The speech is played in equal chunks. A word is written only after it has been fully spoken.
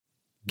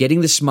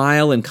Getting the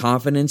smile and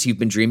confidence you've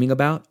been dreaming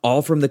about,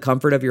 all from the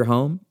comfort of your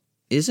home,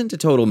 isn't a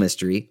total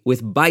mystery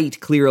with Byte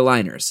clear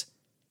aligners.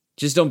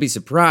 Just don't be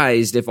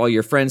surprised if all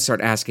your friends start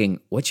asking,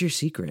 "What's your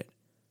secret?"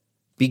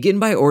 Begin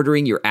by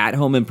ordering your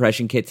at-home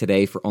impression kit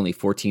today for only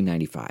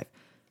 $14.95.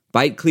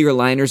 Byte clear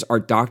aligners are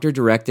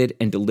doctor-directed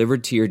and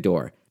delivered to your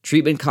door.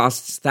 Treatment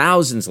costs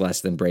thousands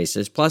less than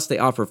braces, plus they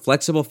offer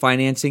flexible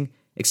financing,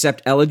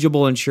 accept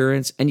eligible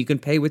insurance, and you can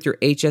pay with your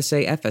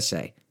HSA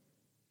FSA.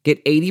 Get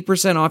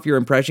 80% off your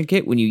impression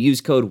kit when you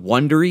use code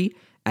WONDERY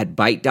at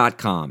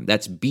Byte.com.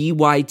 That's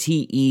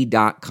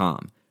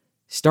BYTE.com.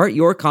 Start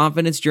your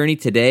confidence journey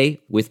today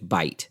with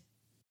Byte.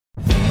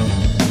 Go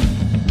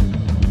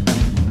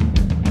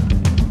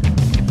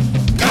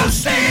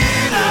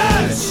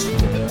Steelers!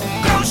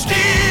 Go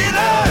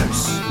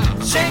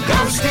Steelers! Say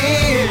go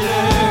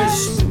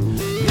Steelers!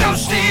 Go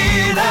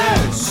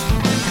Steelers!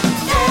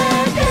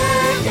 Yeah,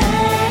 yeah, yeah,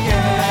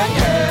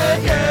 yeah,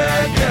 yeah, yeah,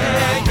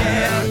 yeah, yeah.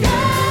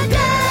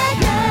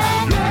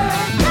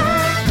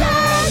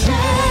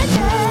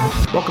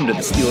 Welcome to the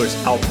Steelers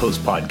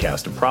Outpost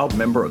Podcast, a proud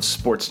member of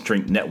Sports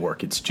Drink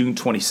Network. It's June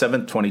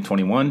 27th,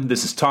 2021.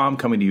 This is Tom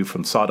coming to you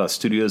from Sawdust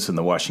Studios in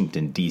the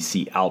Washington,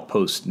 D.C.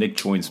 Outpost. Nick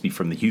joins me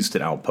from the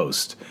Houston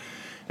Outpost.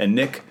 And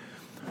Nick,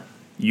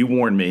 you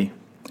warned me,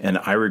 and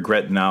I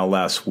regret now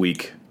last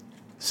week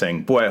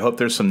saying, boy, I hope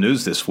there's some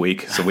news this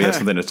week so we have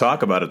something to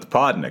talk about at the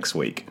pod next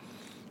week.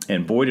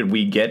 And boy, did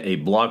we get a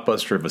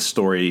blockbuster of a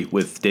story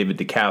with David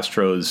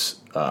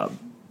DeCastro's,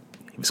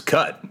 he was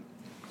cut.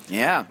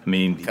 Yeah, I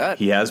mean, cut.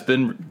 he has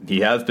been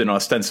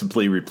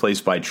ostensibly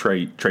replaced by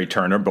Trey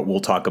Turner, but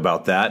we'll talk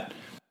about that.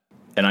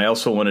 And I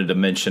also wanted to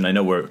mention, I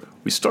know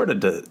we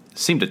started to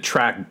seem to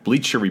track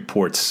Bleacher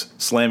Reports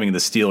slamming the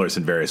Steelers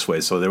in various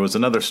ways. So there was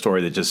another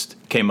story that just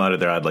came out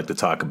of there I'd like to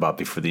talk about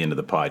before the end of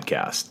the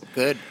podcast.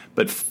 Good.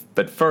 But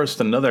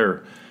first,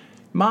 another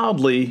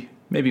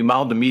maybe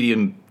mild to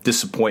medium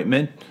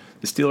disappointment.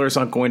 The Steelers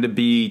aren't going to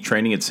be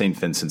training at St.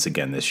 Vincent's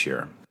again this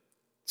year.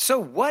 So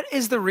what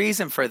is the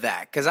reason for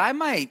that? Because I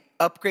might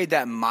upgrade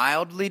that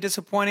mildly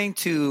disappointing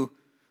to,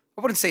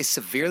 I wouldn't say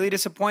severely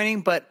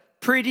disappointing, but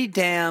pretty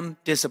damn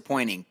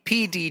disappointing.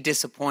 PD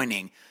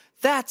disappointing.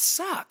 That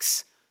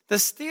sucks.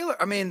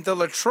 The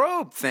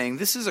Latrobe thing,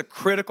 this is a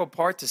critical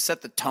part to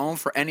set the tone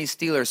for any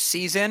Steelers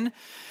season.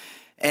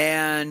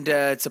 And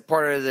it's a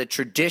part of the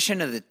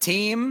tradition of the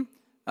team.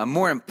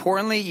 More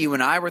importantly, you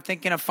and I were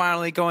thinking of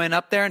finally going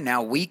up there.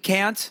 Now we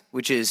can't,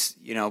 which is,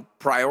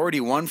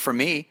 priority one for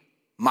me.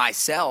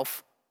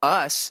 Myself,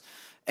 us,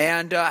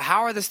 and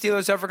how are the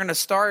Steelers ever going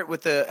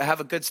to have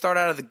a good start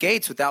out of the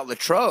gates without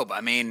Latrobe?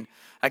 I mean,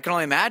 I can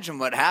only imagine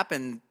what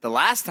happened the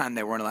last time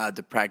they weren't allowed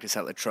to practice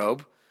at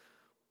Latrobe,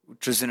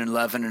 which was an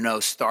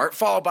 11-0 start,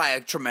 followed by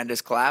a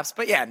tremendous collapse.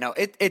 But yeah, no,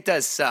 it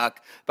does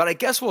suck. But I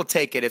guess we'll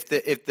take it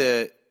if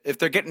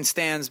they're getting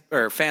stands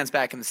or fans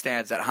back in the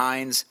stands at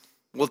Heinz,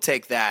 we'll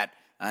take that.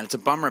 And it's a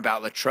bummer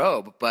about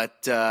Latrobe,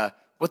 but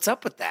what's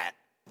up with that?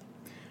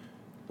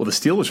 Well, the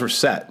Steelers were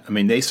set. I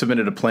mean, they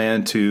submitted a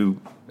plan to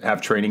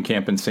have training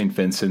camp in St.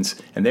 Vincent's,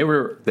 and they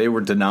were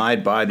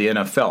denied by the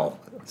NFL,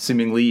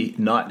 seemingly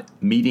not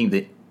meeting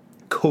the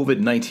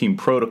COVID-19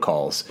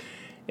 protocols.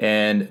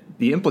 And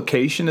the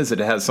implication is that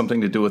it has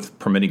something to do with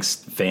permitting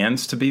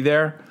fans to be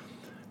there.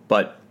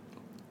 But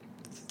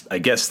I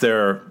guess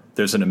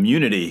there's an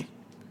immunity.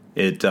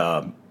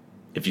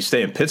 If you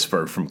stay in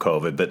Pittsburgh from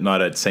COVID, but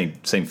not at St.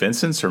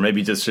 Vincent's, or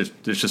maybe there's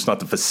just not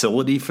the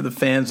facility for the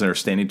fans and are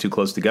standing too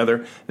close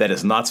together. That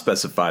is not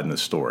specified in the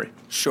story.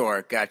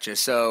 Sure, gotcha.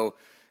 So,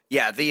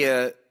 yeah,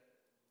 the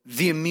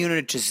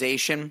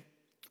immunization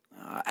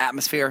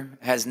atmosphere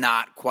has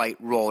not quite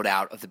rolled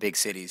out of the big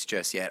cities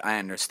just yet. I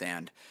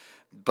understand.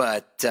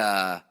 But,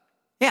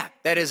 yeah,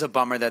 that is a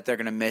bummer that they're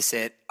going to miss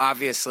it.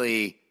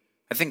 Obviously,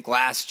 I think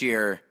last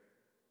year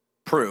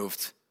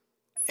proved,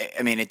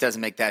 I mean, it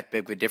doesn't make that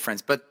big of a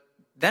difference, but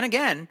then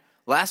again,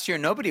 last year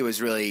nobody was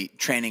really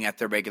training at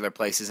their regular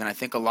places, and I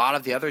think a lot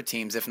of the other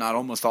teams, if not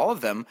almost all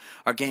of them,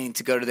 are getting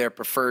to go to their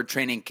preferred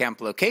training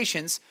camp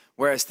locations,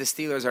 whereas the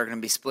Steelers are going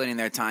to be splitting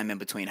their time in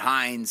between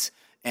Heinz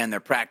and their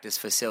practice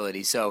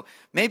facility. So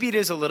maybe it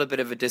is a little bit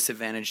of a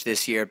disadvantage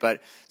this year,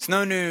 but it's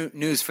no new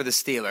news for the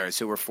Steelers,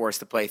 who were forced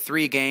to play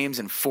 3 games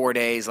in 4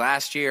 days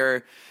last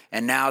year,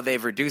 and now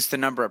they've reduced the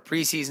number of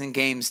preseason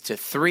games to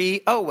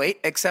 3. Oh, wait,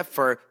 except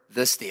for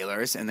the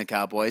Steelers and the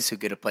Cowboys, who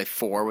get to play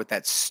 4 with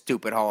that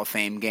stupid Hall of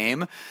Fame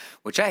game,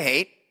 which I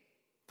hate.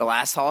 The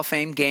last Hall of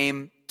Fame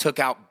game took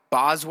out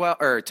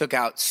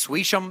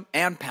Swisham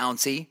and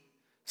Pouncey,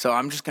 so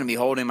I'm just going to be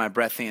holding my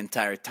breath the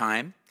entire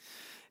time.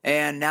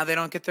 And now they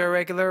don't get their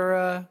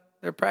regular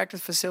their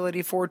practice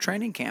facility for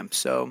training camp.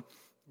 So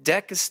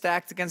deck is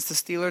stacked against the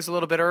Steelers a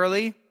little bit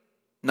early.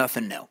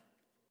 Nothing new.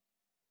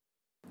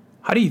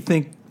 How do you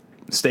think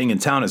staying in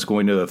town is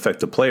going to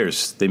affect the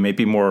players? They may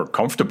be more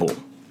comfortable,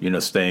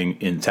 staying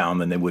in town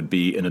than they would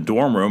be in a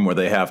dorm room where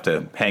they have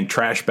to hang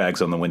trash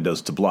bags on the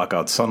windows to block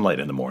out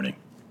sunlight in the morning.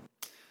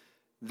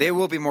 They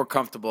will be more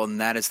comfortable, and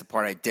that is the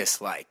part I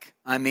dislike.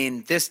 I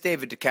mean, this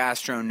David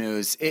DeCastro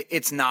news,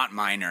 it's not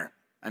minor.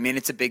 I mean,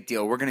 it's a big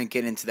deal. We're going to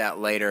get into that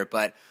later.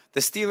 But the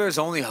Steelers'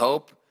 only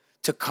hope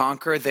to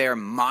conquer their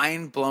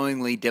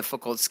mind-blowingly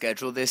difficult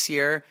schedule this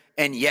year.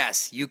 And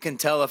yes, you can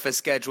tell if a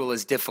schedule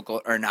is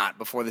difficult or not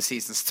before the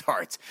season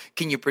starts.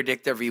 Can you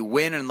predict every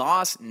win and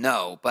loss?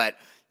 No, but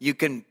you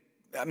can.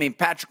 I mean,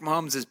 Patrick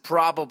Mahomes is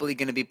probably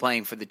going to be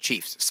playing for the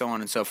Chiefs, so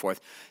on and so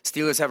forth.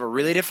 Steelers have a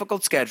really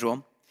difficult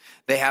schedule.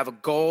 They have a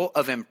goal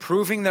of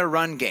improving their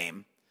run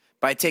game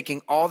by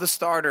taking all the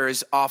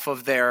starters off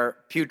of their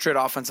putrid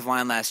offensive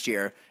line last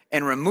year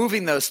and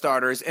removing those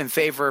starters in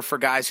favor for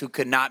guys who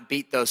could not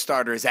beat those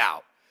starters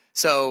out.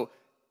 So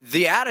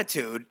the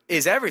attitude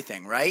is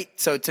everything, right?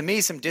 So to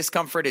me, some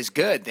discomfort is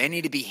good. They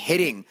need to be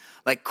hitting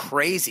like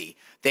crazy.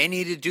 They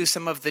need to do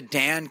some of the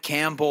Dan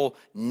Campbell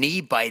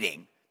knee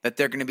biting that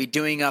they're going to be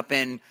doing up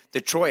in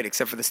Detroit,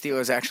 except for the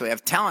Steelers actually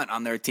have talent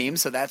on their team,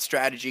 so that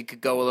strategy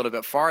could go a little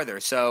bit farther.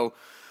 So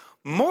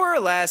more or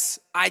less,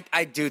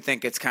 I do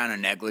think it's kind of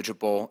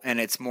negligible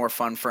and it's more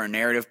fun for a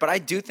narrative, but I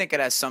do think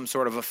it has some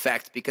sort of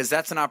effect because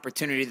that's an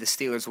opportunity the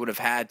Steelers would have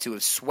had to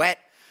have sweat,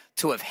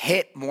 to have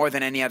hit more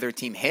than any other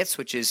team hits,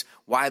 which is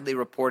widely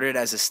reported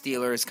as a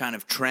Steelers kind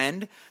of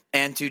trend,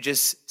 and to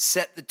just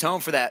set the tone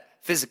for that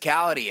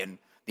physicality and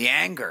the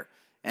anger.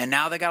 And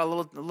now they got a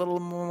little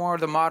more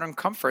of the modern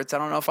comforts. I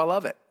don't know if I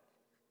love it.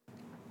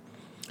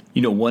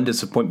 You know, one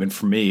disappointment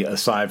for me,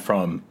 aside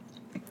from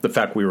the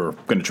fact we were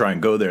going to try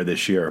and go there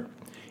this year,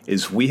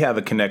 is we have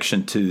a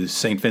connection to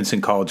St.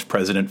 Vincent College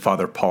president,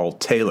 Father Paul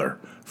Taylor.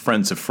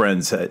 Friends of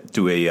friends that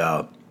do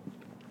a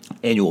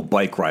annual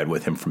bike ride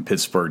with him from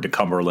Pittsburgh to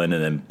Cumberland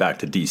and then back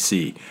to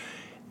D.C.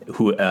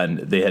 And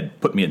they had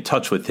put me in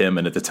touch with him,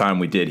 and at the time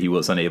we did, he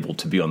was unable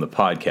to be on the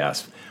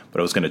podcast. But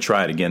I was going to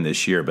try it again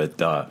this year,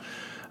 but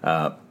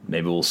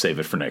maybe we'll save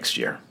it for next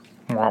year.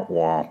 Wah,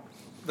 wah.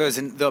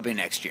 They'll be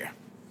next year.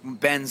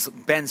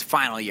 Ben's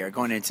final year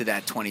going into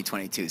that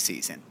 2022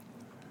 season.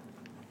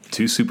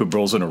 2 Super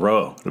Bowls in a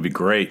row. It'll be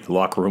great. The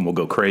locker room will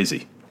go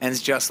crazy. And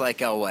it's just like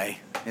Elway,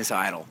 his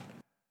idol.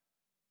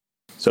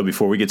 So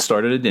before we get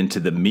started into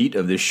the meat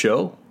of this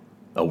show,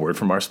 a word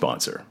from our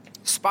sponsor.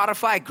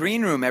 Spotify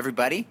Green Room,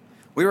 everybody.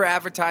 We were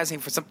advertising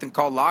for something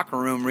called Locker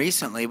Room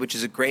recently, which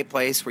is a great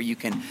place where you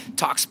can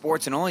talk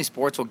sports and only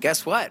sports. Well,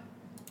 guess what?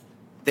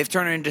 They've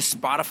turned it into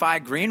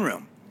Spotify Green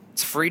Room.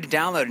 It's free to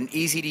download and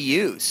easy to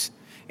use.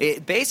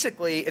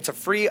 It's a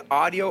free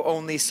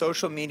audio-only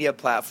social media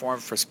platform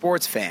for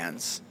sports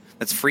fans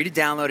that's free to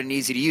download and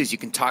easy to use. You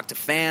can talk to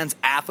fans,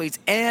 athletes,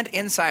 and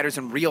insiders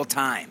in real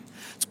time.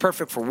 It's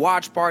perfect for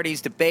watch parties,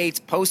 debates,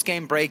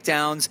 post-game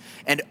breakdowns,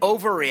 and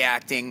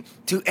overreacting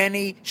to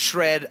any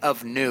shred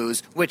of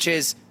news, which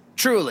is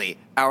truly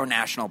our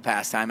national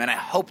pastime. And I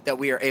hope that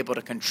we are able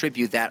to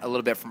contribute that a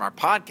little bit from our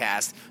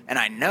podcast. And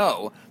I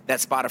know that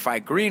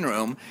Spotify Green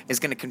Room is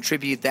going to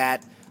contribute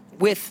that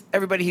with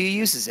everybody who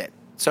uses it.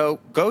 So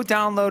go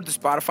download the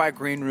Spotify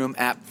Green Room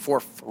app for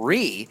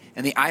free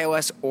in the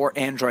iOS or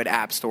Android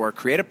app store.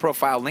 Create a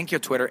profile, link your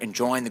Twitter, and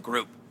join the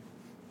group.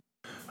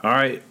 All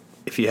right.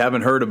 If you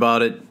haven't heard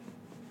about it,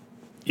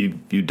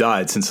 you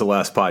died since the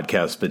last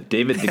podcast. But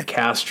David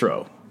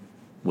DeCastro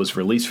was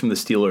released from the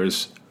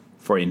Steelers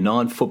for a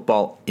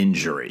non-football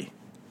injury.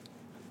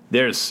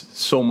 There's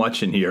so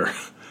much in here.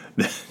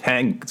 The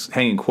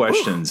hanging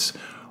questions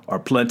are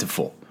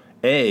plentiful.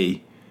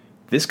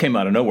 This came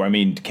out of nowhere. I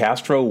mean,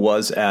 Castro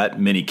was at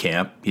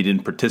minicamp. He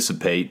didn't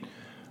participate.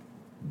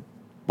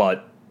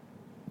 But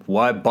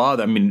why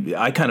bother? I mean,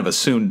 I kind of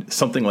assumed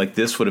something like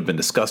this would have been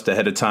discussed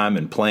ahead of time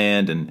and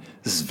planned, and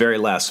this is very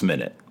last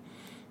minute.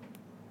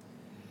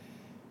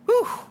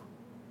 Whew.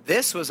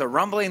 This was a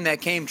rumbling that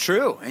came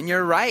true, and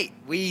you're right.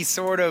 We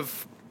sort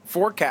of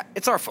forecast.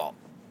 It's our fault.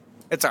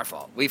 It's our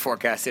fault. We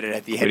forecasted it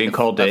at the end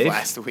of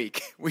last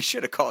week. We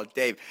should have called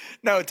Dave.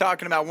 No,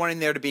 talking about wanting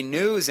there to be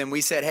news, and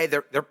we said, hey,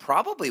 there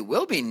probably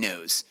will be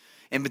news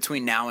in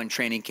between now and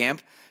training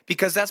camp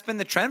because that's been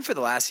the trend for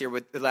the last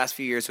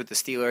few years with the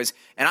Steelers.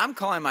 And I'm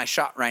calling my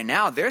shot right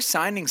now. They're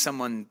signing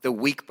someone the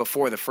week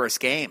before the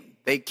first game.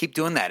 They keep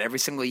doing that every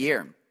single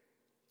year.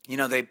 You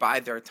know, they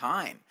buy their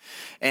time.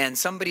 And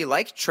somebody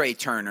like Trey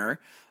Turner,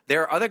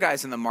 there are other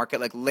guys in the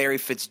market like Larry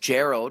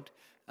Fitzgerald,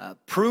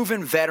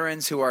 proven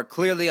veterans who are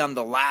clearly on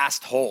the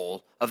last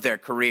hole of their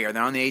career.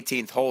 They're on the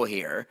 18th hole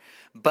here.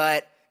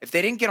 But if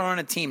they didn't get on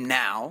a team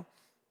now,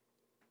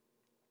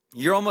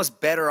 you're almost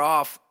better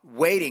off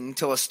waiting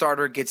until a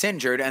starter gets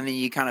injured, and then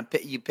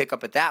you pick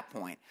up at that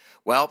point.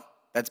 Well,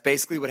 that's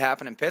basically what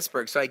happened in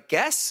Pittsburgh. So I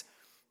guess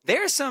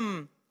there's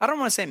some, I don't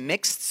want to say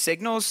mixed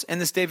signals in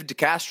this David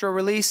DeCastro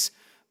release,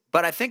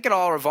 but I think it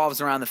all revolves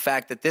around the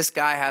fact that this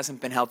guy hasn't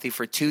been healthy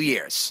for 2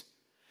 years.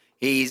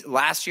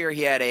 Last year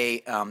he had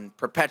a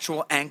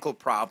perpetual ankle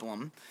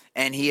problem,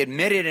 and he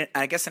admitted,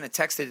 I guess in a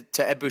text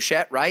to Ed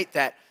Bouchette, right,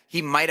 that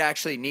he might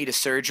actually need a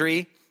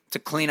surgery to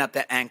clean up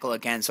that ankle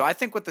again. So I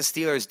think what the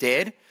Steelers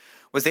did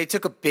was they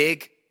took a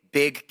big,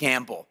 big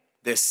gamble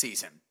this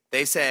season.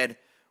 They said,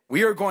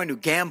 we are going to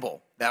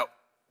gamble that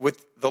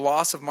with the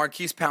loss of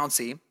Marquise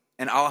Pouncey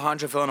and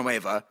Alejandro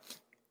Villanueva,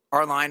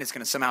 our line is going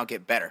to somehow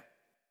get better.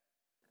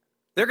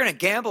 They're going to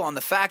gamble on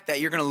the fact that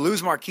you're going to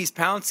lose Marquise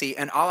Pouncey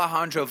and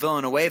Alejandro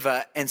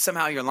Villanueva, and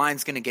somehow your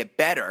line's going to get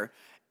better.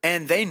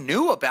 And they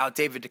knew about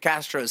David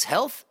DeCastro's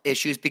health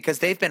issues because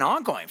they've been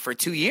ongoing for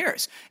 2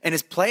 years. And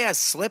his play has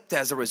slipped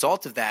as a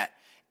result of that.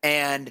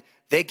 And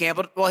they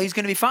gambled, well, he's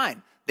going to be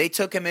fine. They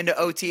took him into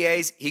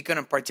OTAs. He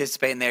couldn't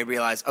participate, and they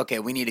realized, okay,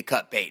 we need to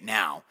cut bait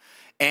now.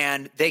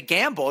 And they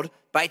gambled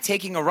by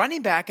taking a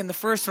running back in the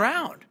first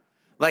round.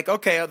 Like,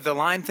 okay, the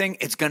line thing,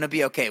 it's going to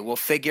be okay. We'll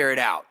figure it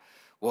out.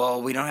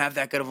 Well, we don't have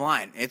that good of a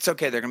line. It's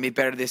okay. They're going to be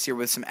better this year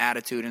with some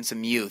attitude and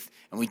some youth.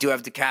 And we do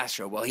have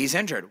DeCastro. Well, he's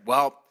injured.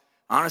 Well,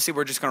 honestly,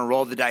 we're just going to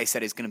roll the dice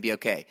that he's going to be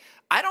okay.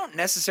 I don't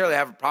necessarily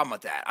have a problem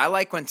with that. I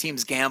like when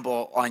teams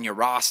gamble on your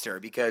roster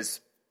because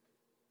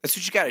that's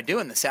what you got to do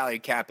in the salary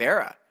cap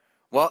era.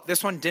 Well,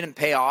 this one didn't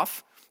pay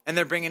off, and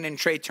they're bringing in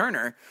Trey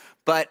Turner.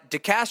 But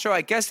DeCastro,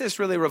 I guess this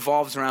really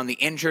revolves around the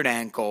injured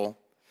ankle.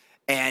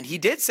 And he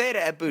did say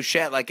to Ed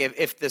Bouchette, like,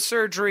 if the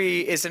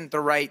surgery isn't the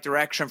right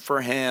direction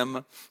for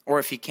him or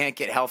if he can't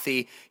get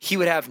healthy, he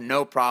would have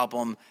no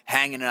problem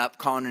hanging it up,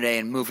 calling it a day,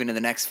 and moving to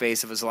the next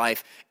phase of his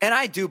life. And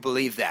I do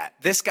believe that.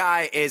 This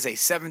guy is a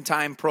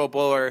 7-time Pro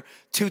Bowler,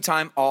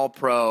 2-time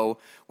All-Pro,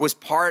 was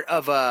part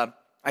of a,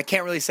 I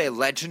can't really say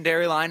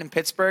legendary line in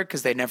Pittsburgh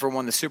because they never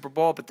won the Super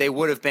Bowl, but they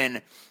would have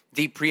been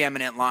the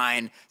preeminent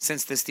line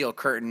since the Steel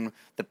Curtain,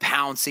 the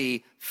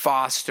Pouncey,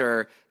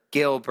 Foster,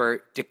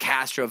 Gilbert,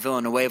 DeCastro,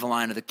 Villanueva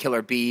line of the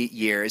Killer B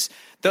years.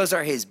 Those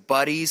are his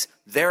buddies.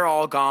 They're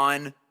all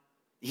gone.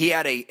 He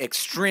had an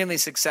extremely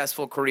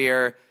successful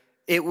career.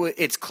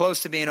 It's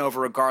close to being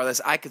over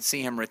regardless. I could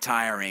see him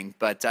retiring,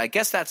 but I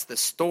guess that's the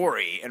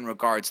story in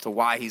regards to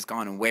why he's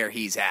gone and where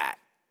he's at.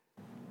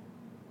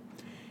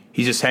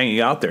 He's just hanging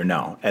out there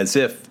now as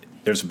if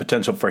there's a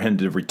potential for him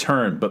to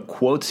return, but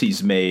quotes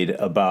he's made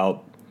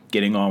about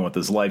getting on with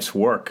his life's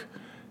work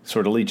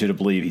sort of lead you to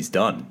believe he's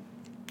done.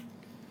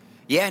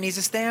 Yeah, and he's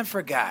a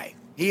Stanford guy.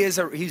 He's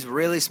a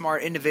really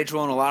smart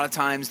individual, and a lot of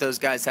times those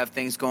guys have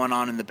things going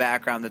on in the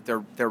background that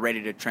they're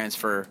ready to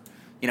transfer,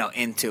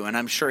 into. And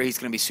I'm sure he's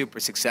going to be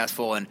super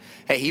successful. And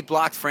hey, he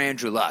blocked for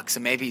Andrew Luck, so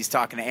maybe he's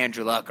talking to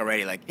Andrew Luck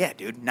already. Like, yeah,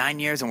 dude, 9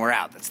 years and we're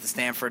out. That's the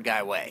Stanford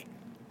guy way.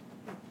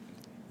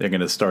 They're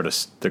going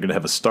to They're going to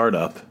have a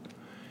startup,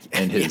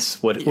 and his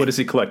what has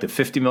he collected?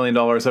 $50 million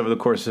over the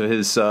course of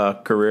his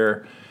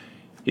career.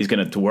 He's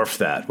going to dwarf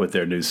that with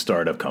their new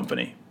startup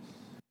company.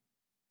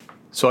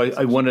 So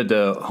I wanted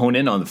to hone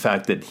in on the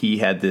fact that he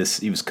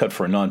was cut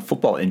for a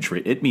non-football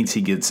injury. It means he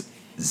gets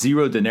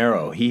zero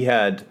dinero. He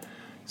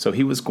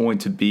was going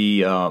to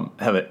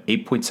have an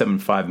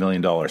 $8.75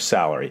 million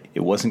salary.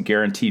 It wasn't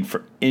guaranteed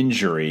for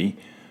injury,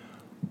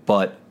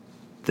 but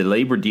the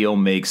labor deal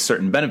makes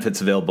certain benefits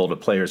available to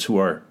players who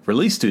are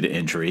released due to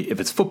injury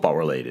if it's football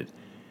related.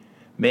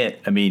 Man,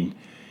 I mean,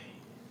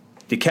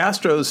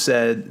 DeCastro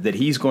said that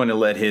he's going to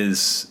let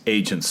his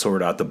agent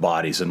sort out the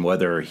bodies and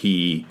whether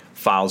he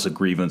files a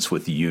grievance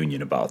with the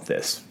union about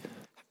this.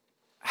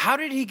 How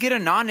did he get a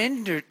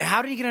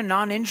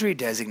non-injury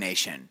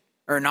designation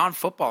or a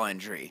non-football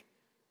injury?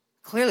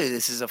 Clearly,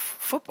 this is a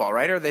football,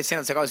 right? Or are they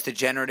saying it's like, it's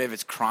degenerative,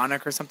 it's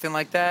chronic or something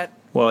like that?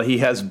 Well, he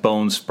has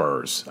bone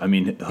spurs. I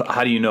mean,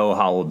 how do you know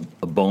how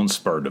a bone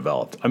spur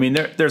developed? I mean,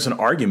 there's an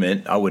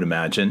argument, I would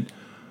imagine,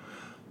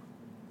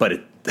 but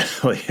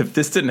if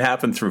this didn't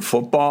happen through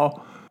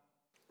football.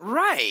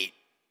 Right.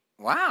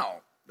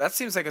 Wow. That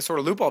seems like a sort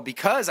of loophole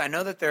because I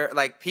know that they're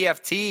like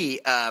PFT,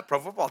 Pro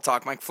Football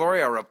Talk, Mike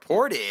Florio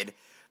reported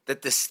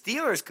that the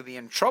Steelers could be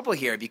in trouble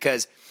here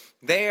because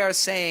they are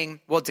saying,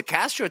 well,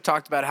 DeCastro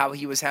talked about how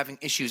he was having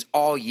issues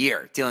all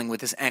year dealing with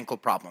this ankle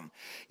problem,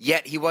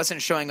 yet he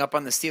wasn't showing up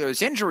on the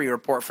Steelers injury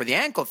report for the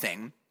ankle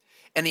thing,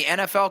 and the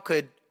NFL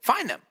could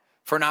fine them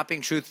for not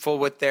being truthful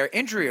with their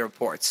injury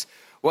reports.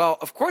 Well,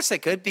 of course they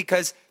could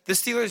because the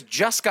Steelers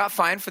just got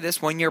fined for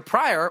this 1 year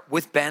prior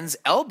with Ben's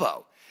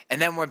elbow.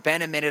 And then when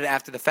Ben admitted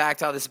after the fact,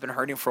 this has been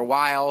hurting for a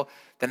while,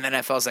 then the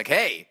NFL's like,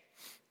 hey,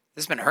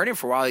 this has been hurting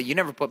for a while. You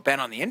never put Ben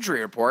on the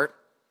injury report.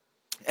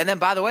 And then,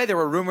 by the way, there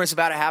were rumors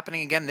about it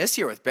happening again this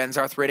year with Ben's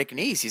arthritic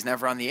knees. He's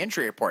never on the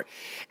injury report.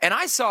 And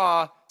I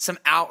saw some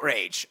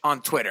outrage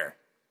on Twitter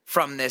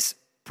from this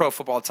Pro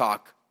Football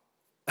Talk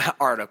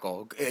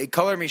article.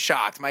 Color me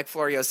shocked. Mike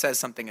Florio says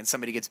something and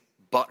somebody gets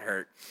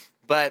butthurt.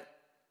 But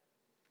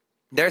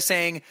they're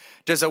saying,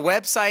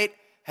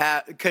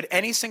 could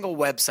any single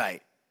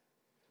website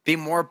be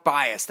more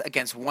biased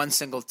against one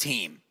single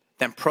team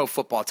than Pro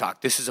Football Talk?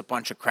 This is a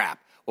bunch of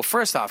crap. Well,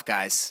 first off,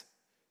 guys,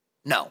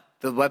 no.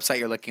 The website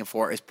you're looking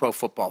for is Pro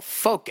Football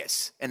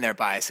Focus and their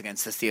bias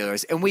against the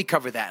Steelers, and we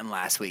covered that in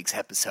last week's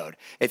episode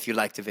if you'd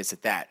like to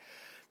visit that.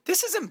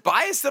 This isn't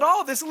biased at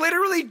all. This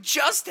literally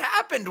just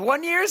happened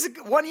 1 year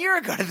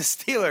ago to the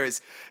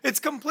Steelers.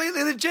 It's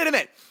completely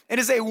legitimate. It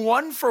is a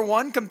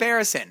one-for-one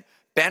comparison.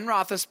 Ben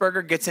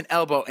Roethlisberger gets an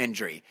elbow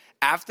injury.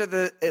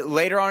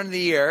 Later on in the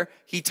year,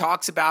 he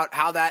talks about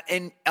how that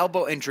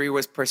elbow injury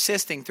was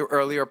persisting through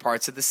earlier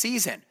parts of the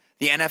season.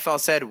 The NFL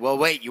said, well,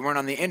 wait, you weren't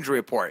on the injury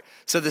report.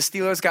 So the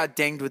Steelers got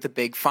dinged with a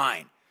big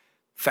fine.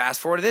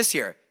 Fast forward to this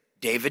year.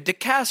 David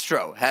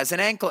DeCastro has an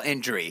ankle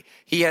injury.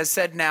 He has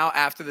said now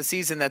after the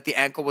season that the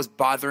ankle was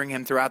bothering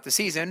him throughout the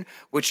season,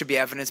 which should be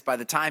evidenced by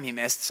the time he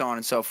missed, so on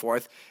and so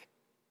forth.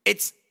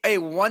 It's a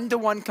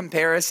one-to-one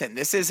comparison.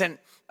 This isn't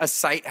a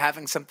site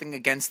having something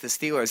against the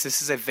Steelers.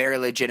 This is a very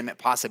legitimate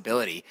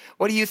possibility.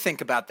 What do you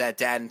think about that,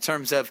 Dad, in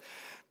terms of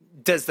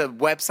does the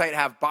website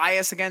have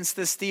bias against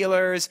the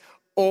Steelers,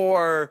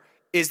 or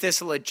is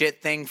this a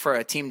legit thing for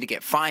a team to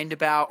get fined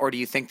about, or do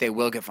you think they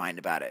will get fined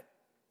about it?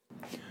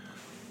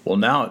 Well,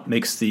 now it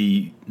makes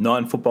the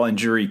non-football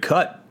injury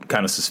cut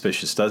kind of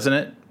suspicious, doesn't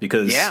it?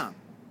 Because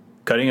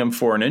cutting them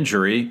for an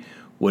injury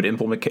would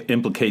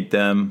implicate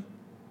them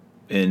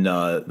in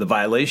the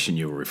violation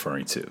you were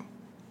referring to.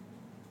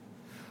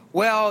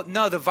 Well,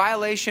 no, the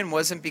violation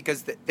wasn't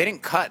because they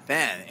didn't cut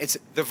Ben.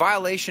 The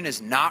violation is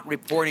not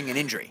reporting an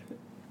injury.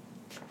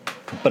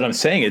 But I'm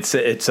saying it's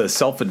a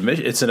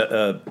self-admission. It's an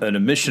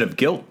admission of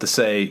guilt to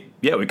say,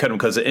 yeah, we cut him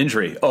because of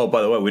injury. Oh,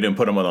 by the way, we didn't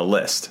put him on the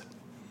list.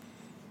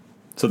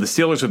 So the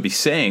Steelers would be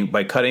saying,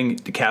 by cutting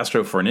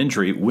DeCastro for an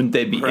injury, wouldn't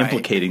they be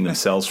implicating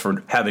themselves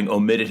for having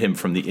omitted him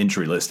from the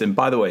injury list? And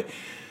by the way,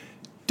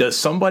 does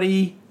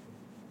somebody,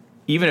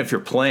 even if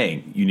you're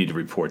playing, you need to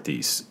report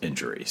these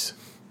injuries?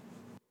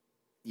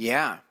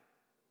 Yeah,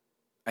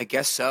 I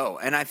guess so.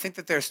 And I think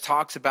that there's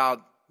talks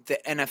about the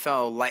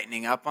NFL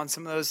lightening up on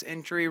some of those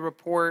injury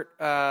report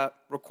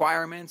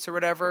requirements or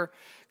whatever.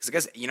 Because I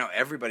guess,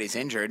 everybody's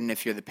injured. And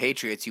if you're the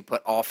Patriots, you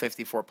put all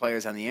 54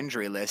 players on the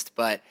injury list.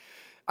 But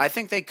I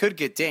think they could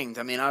get dinged.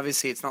 I mean,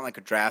 obviously, it's not like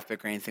a draft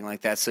pick or anything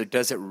like that. So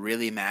does it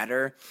really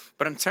matter?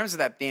 But in terms of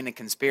that being a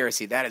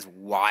conspiracy, that is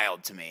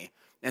wild to me.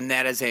 And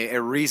that is a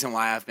reason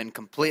why I've been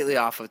completely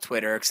off of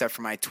Twitter, except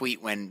for my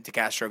tweet when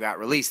DeCastro got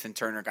released and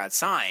Turner got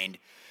signed.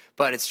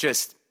 But it's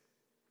just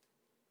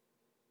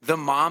the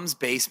mom's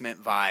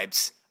basement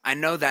vibes. I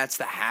know that's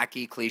the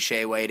hacky,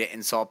 cliche way to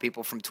insult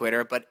people from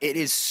Twitter, but it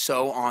is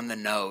so on the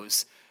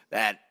nose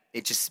that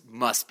it just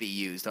must be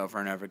used over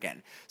and over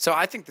again. So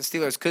I think the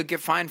Steelers could get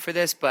fined for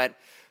this, but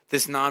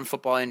this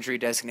non-football injury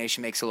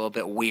designation makes it a little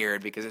bit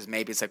weird because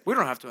maybe it's like we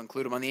don't have to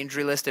include him on the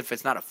injury list if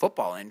it's not a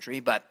football injury,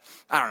 but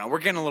I don't know. We're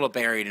getting a little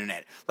buried in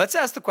it. Let's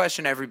ask the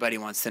question everybody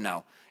wants to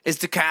know. Is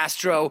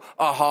DeCastro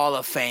a Hall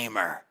of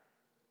Famer?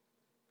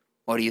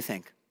 What do you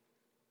think?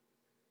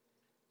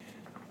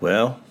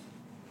 Well,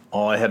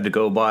 all I have to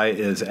go by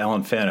is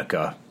Alan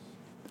Faneca,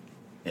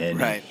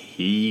 and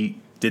he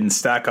didn't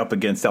stack up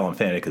against Alan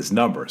Faneca's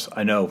numbers.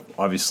 I know,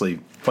 obviously,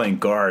 playing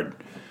guard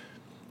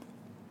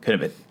kind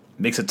of it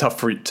makes it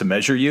tough to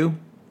measure you,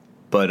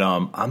 but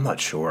I'm not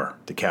sure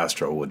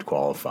DeCastro would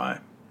qualify.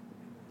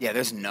 Yeah,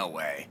 there's no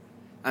way.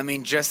 I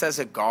mean, just as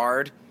a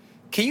guard,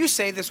 can you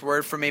say this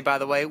word for me, by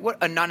the way?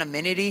 What,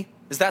 anonymity?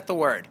 Is that the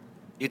word?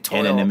 You toil.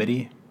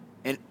 Anonymity?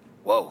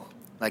 Whoa,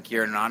 like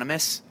you're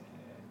anonymous?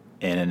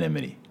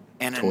 Anonymity.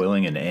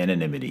 Toiling in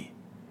anonymity.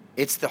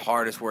 It's the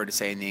hardest word to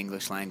say in the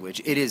English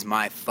language. It is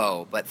my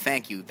foe, but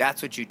thank you.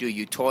 That's what you do.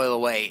 You toil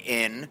away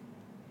in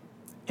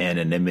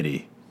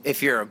anonymity.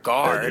 If you're a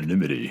guard.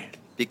 Anonymity.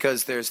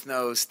 Because there's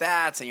no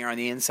stats and you're on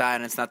the inside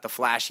and it's not the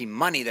flashy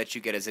money that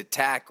you get as a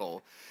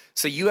tackle.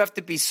 So you have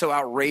to be so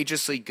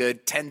outrageously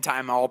good,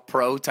 10-time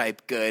All-Pro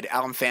type good,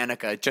 Alan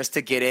Faneca, just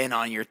to get in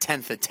on your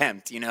 10th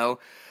attempt,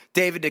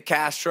 David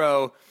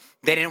DeCastro,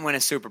 they didn't win a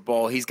Super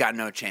Bowl. He's got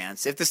no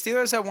chance. If the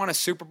Steelers had won a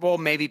Super Bowl,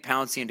 maybe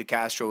Pouncey and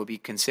DeCastro would be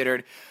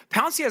considered.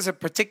 Pouncey has a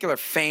particular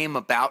fame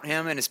about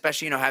him, and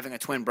especially, having a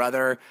twin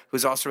brother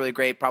who's also really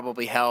great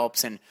probably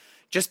helps, and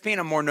just being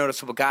a more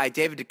noticeable guy.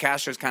 David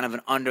DeCastro is kind of an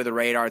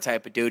under-the-radar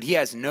type of dude. He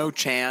has no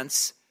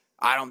chance,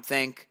 I don't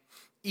think,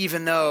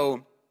 even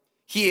though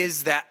he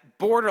is that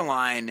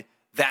borderline,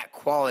 that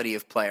quality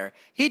of player.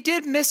 He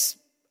did miss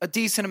a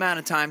decent amount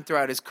of time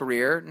throughout his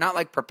career, not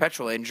like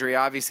perpetual injury.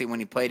 Obviously, when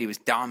he played, he was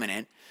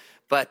dominant.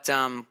 But,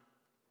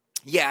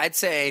 I'd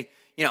say,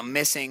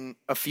 missing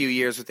a few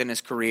years within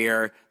his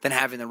career, then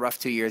having the rough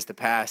 2 years to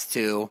pass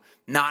to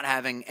not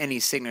having any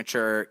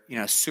signature,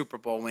 Super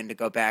Bowl win to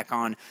go back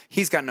on.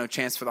 He's got no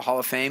chance for the Hall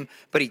of Fame,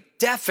 but he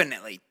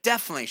definitely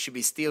should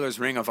be Steelers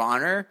Ring of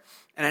Honor.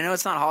 And I know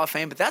it's not Hall of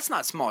Fame, but that's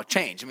not small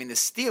change. I mean, the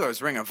Steelers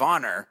Ring of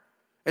Honor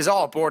is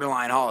all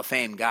borderline Hall of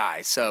Fame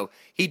guys. So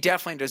he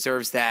definitely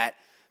deserves that.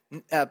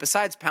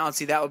 Besides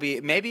Pouncey, that would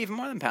be maybe even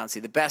more than Pouncey,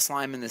 the best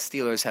lineman the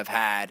Steelers have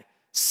had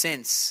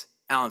since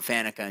Alan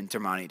Faneca and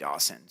Dermontti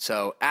Dawson.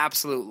 So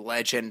absolute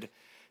legend.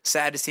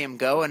 Sad to see him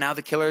go, and now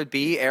the Killer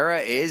B era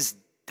is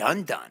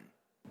done.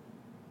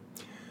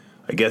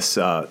 I guess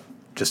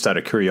just out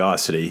of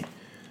curiosity,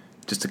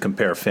 just to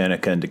compare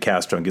Faneca and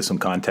DeCastro and give some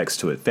context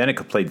to it,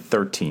 Faneca played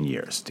 13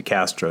 years,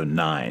 DeCastro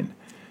 9.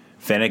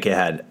 Faneca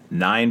had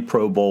 9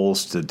 Pro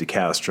Bowls to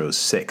DeCastro's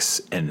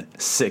 6, and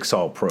 6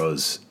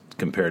 All-Pros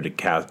compared to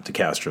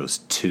DeCastro's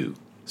 2.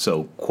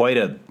 So quite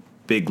a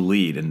big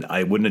lead, and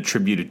I wouldn't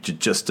attribute it to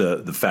just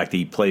the fact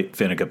that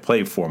Faneca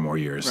played 4 more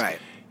years. Right.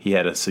 He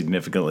had a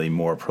significantly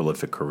more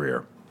prolific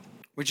career.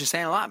 Which is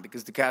saying a lot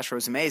because DeCastro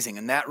is amazing,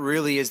 and that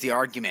really is the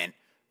argument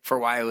for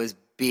why it was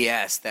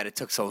BS that it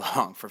took so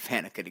long for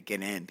Faneca to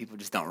get in. People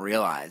just don't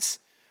realize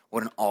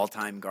what an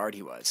all-time guard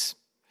he was.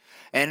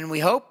 And we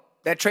hope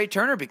that Trey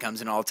Turner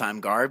becomes an all-time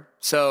guard.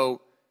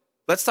 So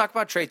let's talk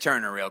about Trey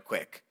Turner real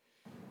quick.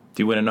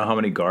 Do you want to know how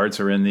many guards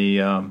are in the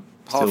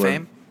Hall of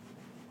Fame?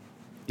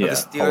 Yeah, the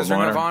Steelers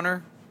Ring of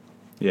Honor?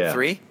 Yeah.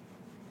 3?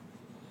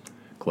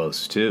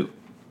 Close. 2.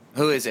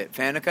 Who is it?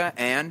 Faneca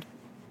and?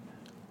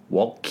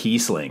 Walt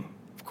Kiesling.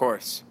 Of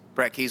course.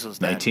 Brett Kiesel's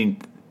dad.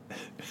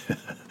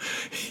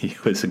 He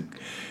was in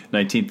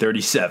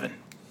 1937.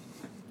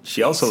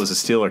 She also was a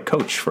Steeler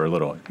coach for a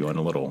little. If you want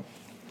a little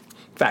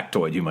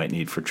factoid you might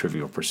need for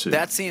Trivial Pursuit.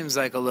 That seems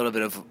like a little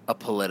bit of a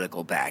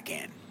political back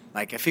end.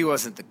 Like, if he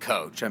wasn't the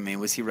coach, I mean,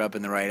 was he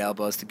rubbing the right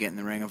elbows to get in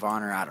the Ring of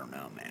Honor? I don't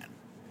know, man.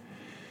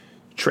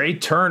 Trey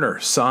Turner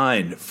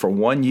signed for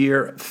 1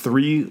 year,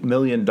 $3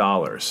 million.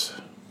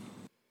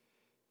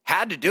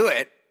 Had to do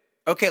it.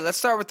 Okay, let's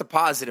start with the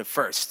positive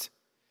first.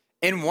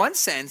 In one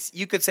sense,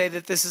 you could say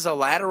that this is a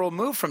lateral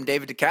move from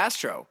David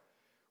DeCastro.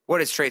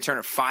 What is Trey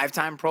Turner,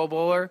 5-time Pro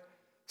Bowler?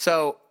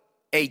 So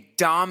a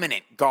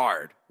dominant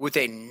guard with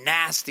a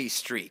nasty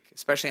streak,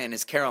 especially in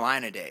his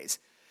Carolina days,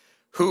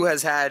 who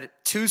has had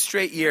 2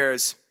 straight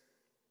years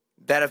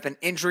that have been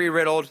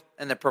injury-riddled,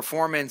 and the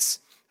performance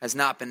has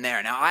not been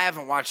there. Now, I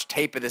haven't watched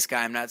tape of this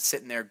guy. I'm not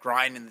sitting there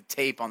grinding the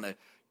tape on the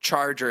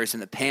Chargers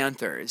and the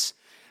Panthers.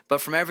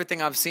 But from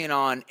everything I've seen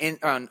on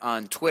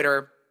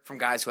Twitter, from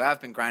guys who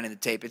have been grinding the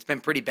tape, it's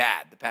been pretty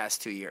bad the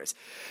past 2 years.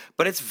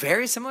 But it's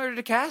very similar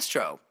to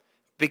DeCastro,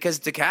 because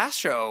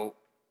DeCastro,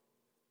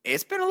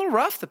 it's been a little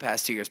rough the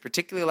past 2 years,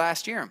 particularly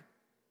last year.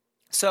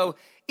 So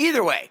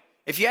either way,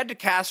 if you had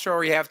DeCastro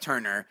or you have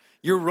Turner,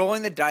 you're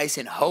rolling the dice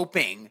and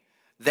hoping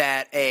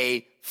that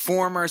a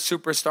former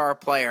superstar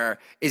player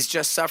is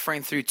just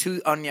suffering through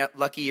 2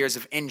 unlucky years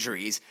of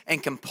injuries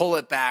and can pull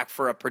it back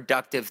for a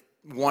productive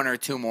 1 or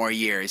 2 more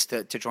years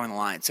to join the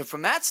line. So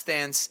from that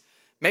stance,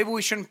 maybe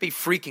we shouldn't be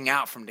freaking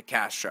out from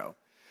DeCastro.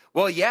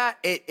 Well, yeah,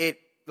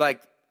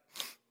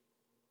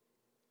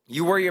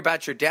 you worry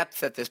about your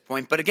depth at this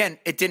point, but again,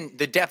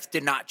 the depth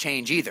did not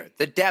change either.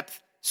 The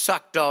depth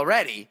sucked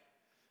already.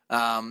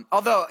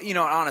 Although,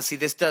 honestly,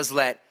 this does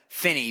let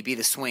Finney be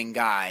the swing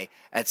guy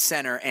at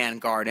center and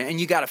guard,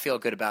 and you got to feel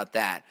good about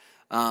that.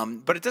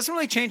 But it doesn't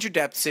really change your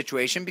depth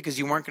situation because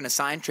you weren't going to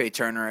sign Trey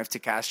Turner if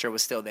DeCastro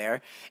was still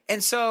there.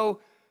 And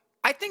so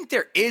I think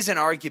there is an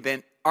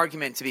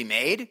argument to be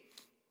made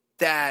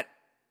that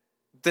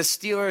the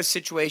Steelers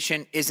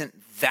situation isn't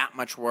that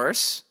much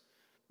worse.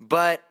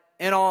 But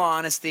in all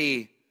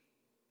honesty,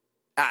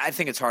 I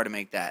think it's hard to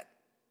make that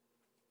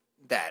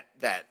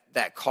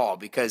call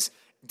because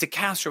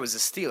DeCastro was a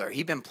Steeler.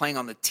 He'd been playing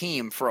on the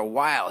team for a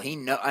while.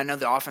 I know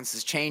the offense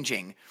is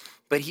changing,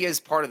 but he is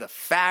part of the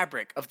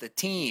fabric of the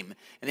team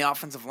and the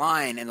offensive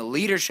line and the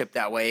leadership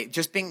that way.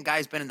 Just being a guy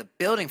who's been in the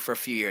building for a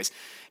few years.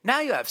 Now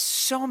you have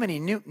so many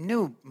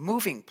new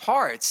moving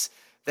parts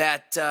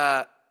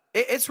that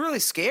it's really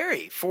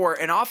scary for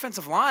an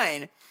offensive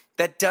line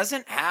that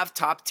doesn't have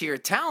top-tier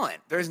talent.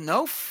 There's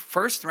no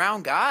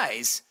first-round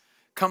guys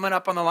coming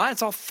up on the line.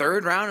 It's all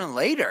third round and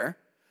later.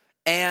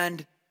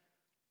 And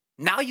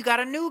now you got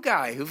a new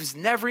guy who's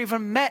never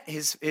even met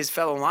his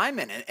fellow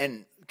linemen,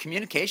 and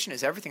communication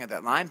is everything at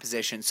that line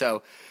position.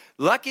 So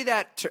lucky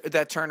that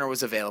Turner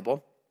was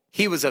available.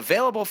 He was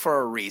available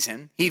for a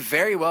reason. He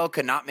very well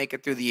could not make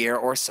it through the year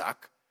or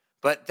suck.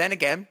 But then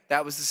again,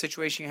 that was the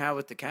situation you had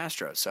with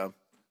DeCastro. So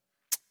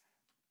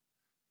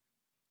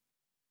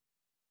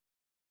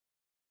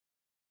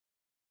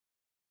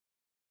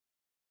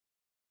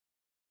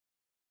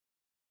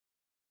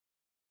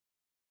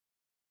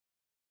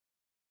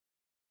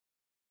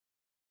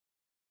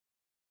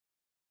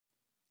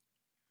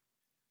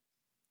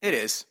it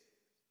is.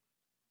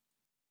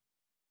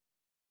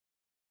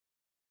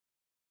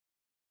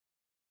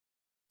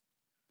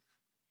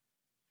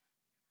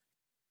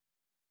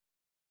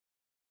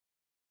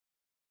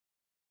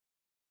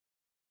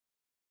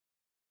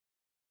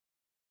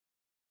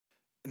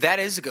 That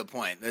is a good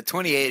point. The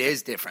 28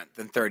 is different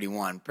than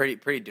 31,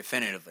 pretty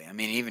definitively. I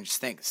mean, even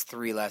just think it's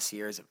 3 less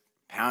years of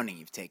pounding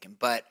you've taken.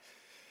 But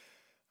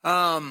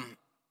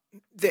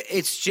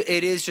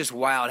it is just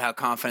wild how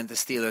confident the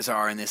Steelers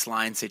are in this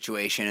line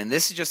situation. And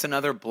this is just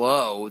another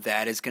blow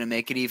that is going to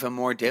make it even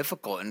more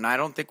difficult. And I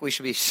don't think we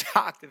should be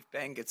shocked if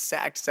Ben gets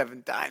sacked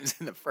 7 times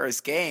in the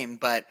first game.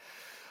 But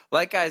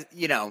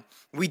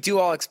we do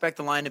all expect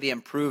the line to be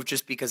improved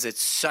just because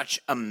it's such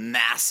a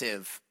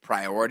massive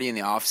priority in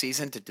the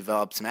offseason to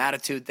develop some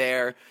attitude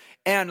there.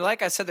 And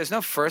like I said, there's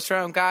no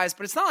first-round guys,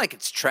 but it's not like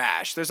it's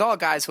trash. There's all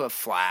guys who have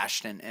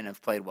flashed and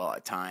have played well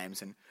at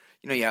times. And,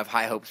 you have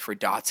high hopes for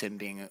Dotson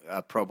being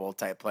a Pro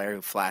Bowl-type player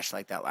who flashed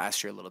like that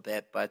last year a little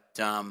bit. But,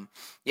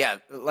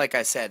 like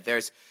I said,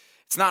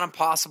 it's not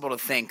impossible to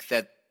think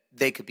that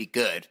they could be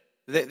good.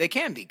 They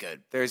can be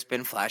good. There's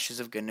been flashes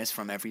of goodness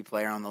from every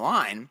player on the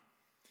line.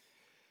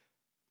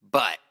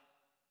 But,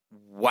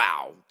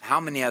 wow, how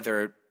many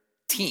other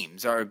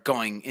teams are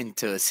going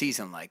into a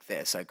season like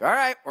this? Like, all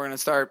right, we're going to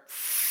start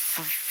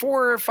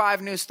 4 or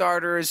 5 new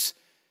starters,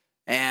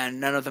 and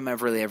none of them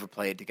have really ever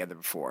played together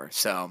before.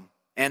 So,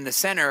 and the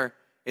center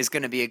is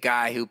going to be a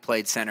guy who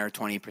played center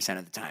 20%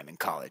 of the time in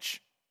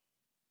college.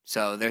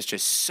 So there's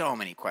just so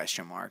many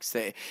question marks.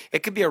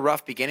 It could be a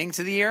rough beginning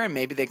to the year, and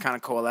maybe they kind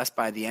of coalesce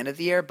by the end of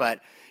the year, but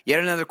yet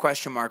another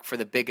question mark for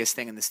the biggest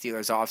thing in the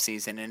Steelers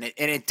offseason.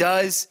 And it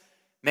does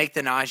make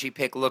the Najee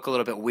pick look a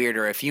little bit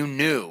weirder if you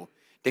knew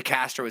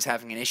DeCastro was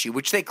having an issue,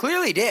 which they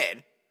clearly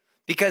did,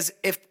 because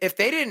if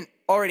they didn't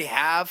already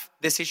have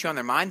this issue on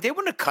their mind, they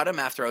wouldn't have cut him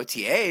after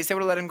OTAs. They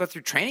would have let him go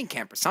through training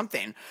camp or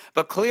something.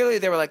 But clearly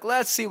they were like,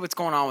 let's see what's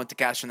going on with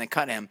DeCastro, and they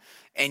cut him.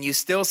 And you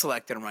still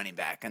selected a running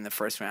back in the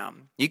first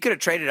round. You could have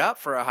traded up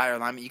for a higher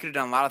alignment. You could have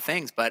done a lot of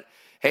things, but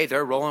hey,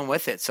 they're rolling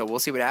with it, so we'll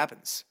see what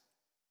happens.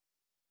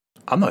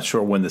 I'm not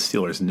sure when the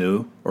Steelers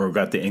knew or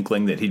got the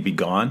inkling that he'd be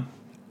gone.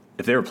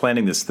 If they were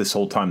planning this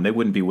whole time, they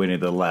wouldn't be waiting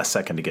to the last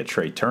second to get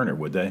Trey Turner,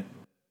 would they?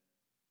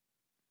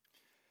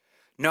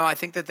 No, I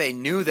think that they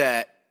knew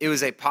that it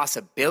was a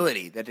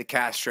possibility that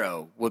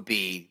DeCastro would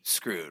be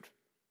screwed.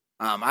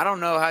 I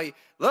don't know how you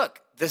 – look,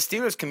 the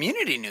Steelers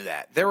community knew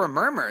that. There were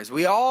murmurs.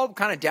 We all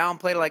kind of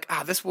downplayed it like,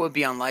 this would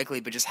be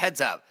unlikely, but just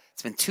heads up.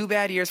 It's been 2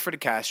 bad years for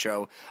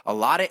DeCastro, a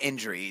lot of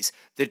injuries.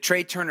 The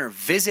Trey Turner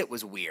visit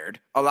was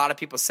weird. A lot of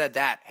people said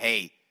that.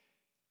 Hey,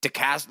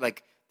 DeCastro,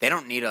 they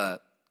don't need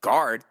a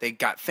guard. They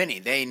got Finney.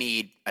 They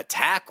need a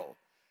tackle.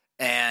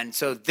 And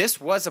so this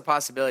was a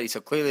possibility.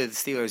 So clearly the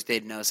Steelers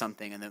did know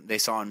something, and they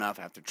saw enough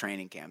after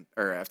training camp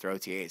or after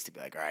OTAs to be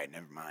like, all right,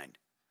 never mind.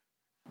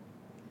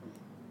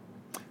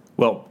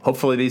 Well,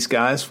 hopefully these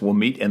guys will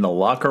meet in the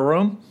locker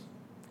room,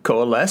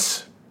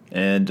 coalesce,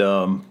 and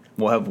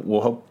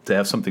we'll hope to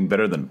have something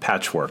better than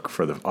patchwork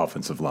for the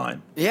offensive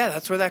line. Yeah,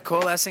 that's where that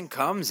coalescing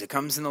comes. It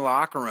comes in the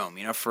locker room,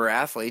 for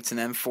athletes, and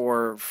then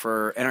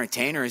for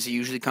entertainers, it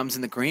usually comes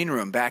in the green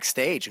room,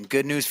 backstage. And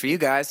good news for you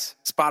guys,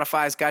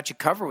 Spotify's got you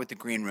covered with the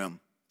green room.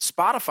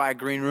 Spotify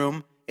Green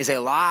Room is a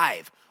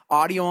live,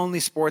 audio-only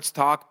sports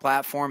talk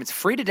platform. It's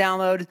free to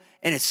download,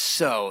 and it's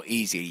so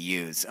easy to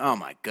use. Oh,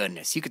 my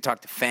goodness. You could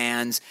talk to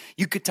fans.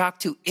 You could talk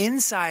to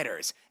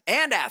insiders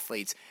and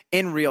athletes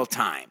in real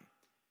time.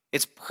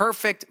 It's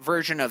perfect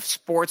version of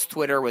sports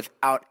Twitter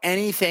without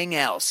anything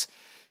else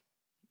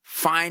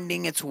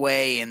finding its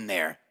way in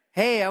there.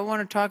 Hey, I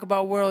want to talk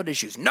about world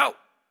issues. No,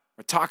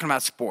 we're talking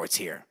about sports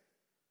here.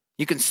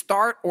 You can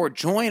start or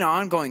join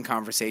ongoing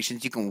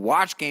conversations. You can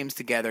watch games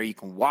together. You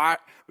can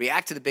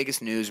react to the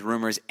biggest news,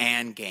 rumors,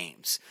 and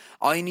games.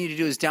 All you need to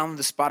do is download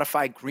the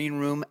Spotify Green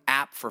Room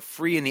app for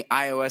free in the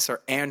iOS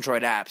or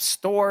Android app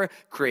store,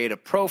 create a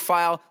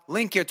profile,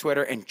 link your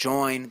Twitter, and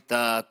join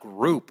the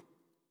group.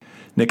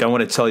 Nick, I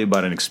want to tell you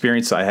about an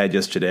experience I had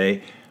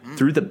yesterday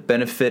through the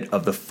benefit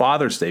of the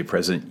Father's Day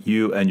present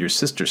you and your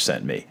sister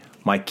sent me,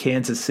 my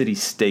Kansas City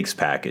Steaks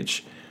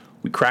package.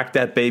 We cracked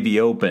that baby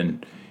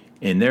open,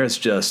 and there's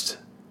just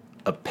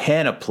a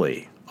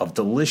panoply of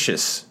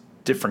delicious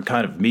different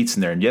kind of meats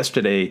in there. And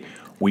yesterday,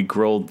 we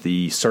grilled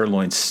the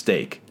sirloin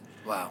steak.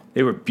 Wow.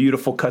 They were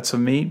beautiful cuts of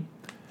meat,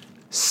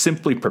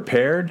 simply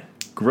prepared,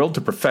 grilled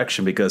to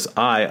perfection, because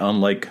I,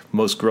 unlike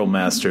most grill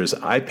masters,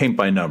 I paint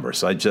by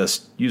numbers. I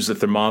just use the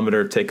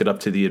thermometer, take it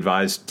up to the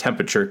advised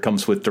temperature. It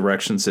comes with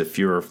directions if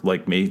you're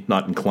like me,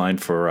 not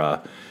inclined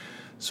for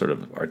sort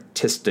of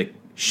artistic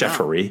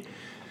chefery.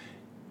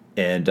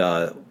 And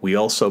we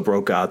also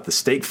broke out the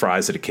steak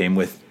fries that it came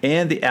with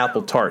and the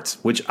apple tarts,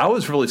 which I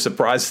was really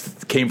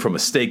surprised came from a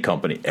steak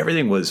company.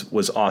 Everything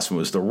was awesome. It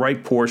was the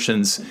right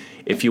portions.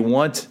 If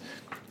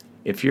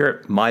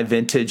you're my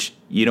vintage,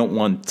 you don't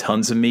want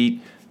tons of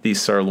meat, these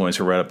sirloins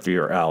are right up to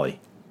your alley.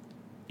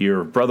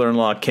 Your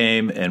brother-in-law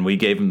came, and we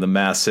gave him the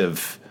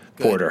massive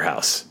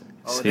porterhouse.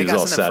 Oh, he was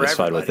all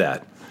satisfied with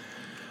that.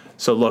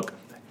 So look,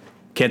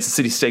 Kansas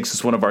City Steaks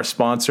is one of our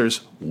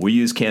sponsors. We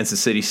use Kansas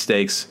City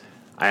Steaks.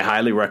 I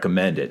highly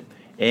recommend it.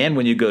 And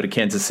when you go to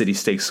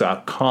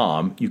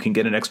kansascitysteaks.com, you can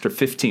get an extra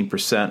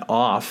 15%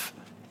 off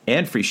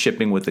and free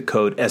shipping with the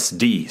code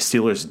SD,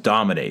 Steelers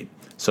Dominate.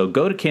 So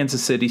go to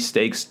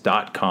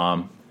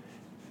kansascitysteaks.com,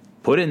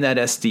 put in that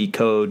SD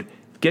code,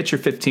 get your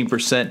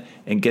 15%,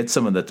 and get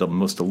some of the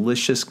most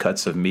delicious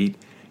cuts of meat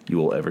you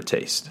will ever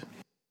taste.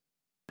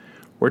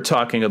 We're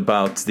talking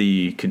about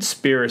the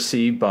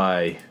conspiracy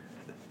by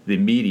the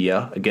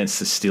media against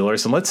the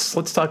Steelers. And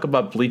let's talk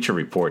about Bleacher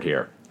Report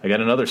here. I got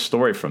another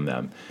story from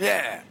them.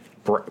 Yeah.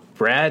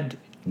 Brad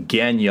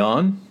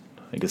Gagnon,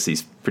 I guess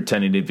he's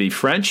pretending to be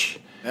French,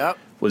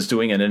 was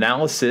doing an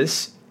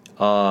analysis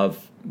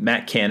of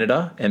Matt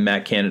Canada and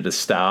Matt Canada's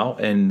style.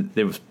 And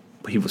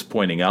he was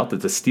pointing out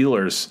that the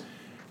Steelers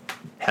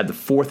had the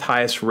 4th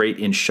highest rate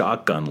in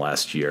shotgun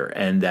last year,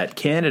 and that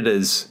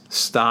Canada's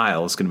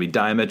style is going to be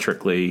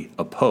diametrically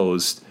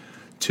opposed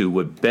to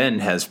what Ben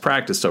has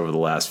practiced over the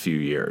last few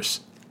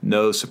years.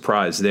 No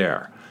surprise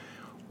there.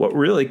 What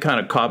really kind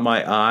of caught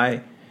my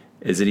eye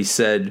is that he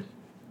said,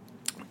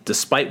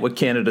 despite what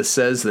Canada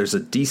says, there's a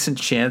decent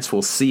chance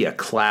we'll see a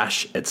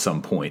clash at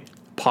some point,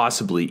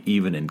 possibly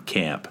even in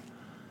camp.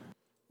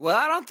 Well,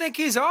 I don't think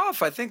he's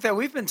off. I think that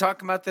we've been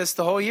talking about this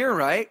the whole year,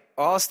 right?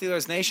 All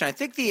Steelers Nation. I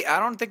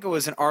don't think it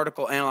was an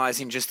article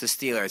analyzing just the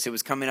Steelers. It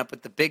was coming up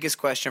with the biggest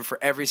question for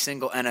every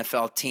single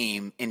NFL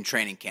team in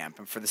training camp.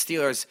 And for the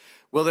Steelers,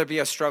 will there be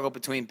a struggle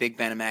between Big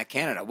Ben and Matt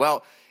Canada?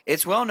 Well,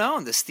 it's well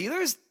known. The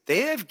Steelers,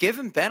 they have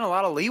given Ben a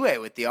lot of leeway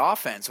with the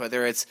offense,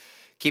 whether it's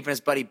keeping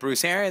his buddy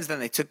Bruce Arians, then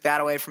they took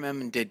that away from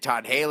him and did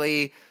Todd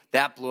Haley.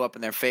 That blew up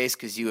in their face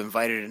because you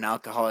invited an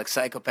alcoholic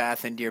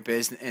psychopath into your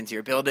business, into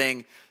your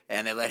building,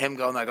 and they let him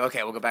go. I'm like,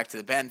 okay, we'll go back to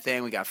the Ben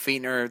thing. We got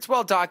Fiedner. It's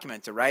well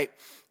documented, right?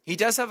 He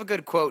does have a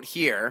good quote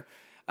here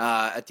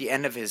at the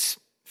end of his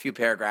few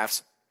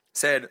paragraphs.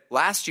 Said,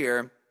 last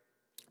year,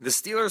 the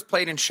Steelers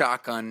played in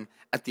shotgun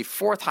at the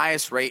 4th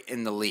highest rate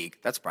in the league.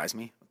 That surprised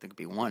me. I think it'd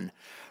be 1.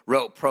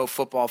 Wrote Pro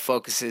Football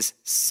Focus's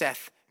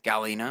Seth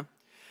Galina.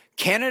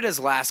 Canada's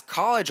last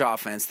college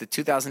offense, the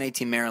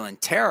 2018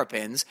 Maryland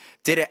Terrapins,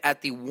 did it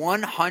at the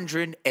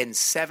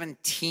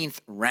 117th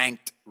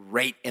ranked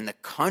rate in the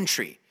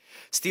country.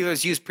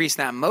 Steelers used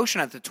pre-snap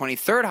motion at the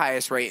 23rd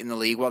highest rate in the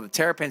league, while the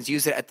Terrapins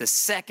used it at the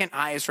 2nd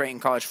highest rate in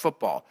college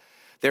football.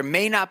 There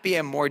may not be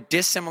a more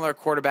dissimilar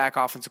quarterback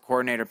offensive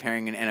coordinator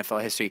pairing in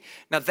NFL history.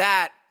 Now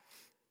that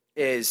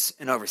is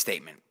an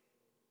overstatement.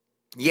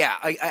 Yeah,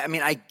 I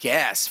mean, I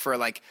guess for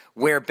like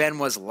where Ben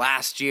was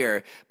last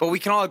year, but we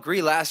can all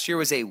agree last year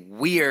was a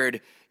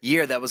weird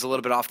year that was a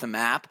little bit off the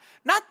map.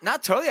 Not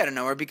totally out of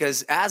nowhere,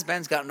 because as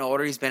Ben's gotten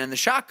older, he's been in the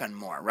shotgun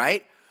more,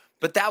 right?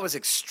 But that was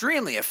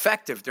extremely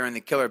effective during the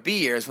Killer B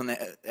years when they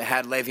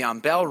had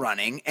Le'Veon Bell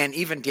running, and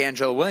even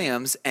D'Angelo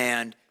Williams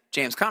and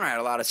James Conner had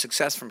a lot of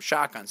success from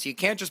shotgun. So you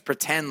can't just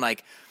pretend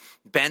like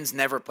Ben's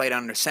never played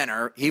under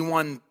center. He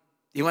went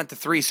to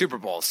 3 Super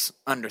Bowls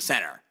under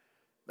center,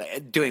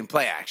 doing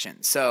play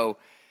action. So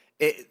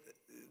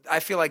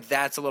I feel like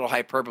that's a little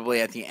hyperbole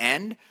at the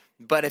end.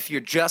 But if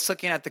you're just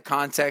looking at the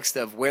context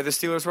of where the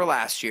Steelers were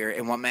last year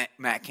and what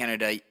Matt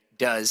Canada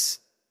does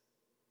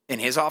in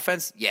his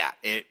offense, yeah,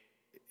 it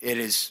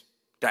is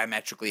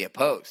diametrically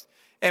opposed.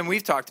 And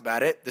we've talked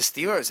about it. The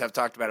Steelers have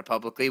talked about it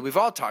publicly. We've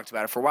all talked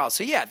about it for a while.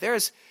 So, yeah,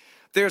 there's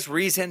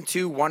reason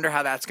to wonder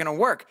how that's going to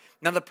work.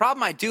 Now, the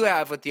problem I do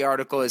have with the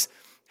article is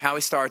how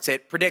he starts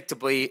it,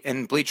 predictably,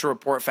 in Bleacher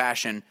Report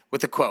fashion,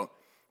 with a quote.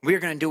 "We are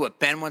going to do what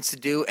Ben wants to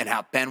do and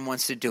how Ben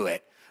wants to do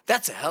it."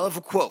 That's a hell of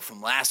a quote from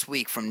last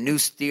week from new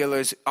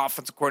Steelers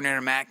offensive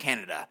coordinator Matt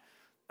Canada.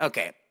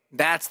 Okay,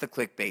 that's the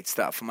clickbait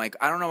stuff. I'm like,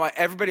 I don't know why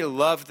everybody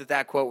loved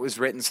that quote was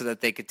written so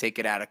that they could take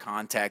it out of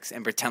context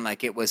and pretend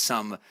like it was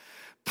some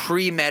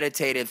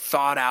premeditated,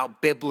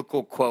 thought-out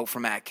biblical quote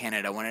from Matt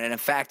Canada, when it in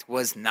fact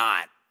was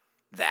not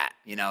that.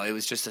 You know, it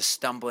was just a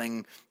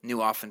stumbling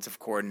new offensive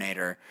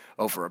coordinator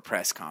over a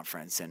press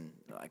conference, and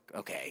like,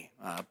 okay.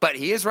 But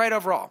he is right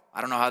overall.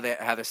 I don't know how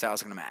their style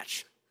is going to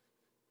match.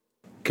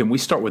 Can we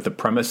start with the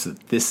premise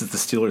that this is the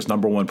Steelers'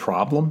 number one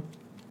problem?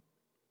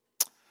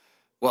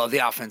 Well, the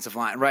offensive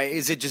line, right?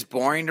 Is it just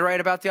boring to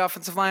write about the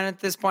offensive line at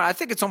this point? I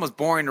think it's almost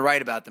boring to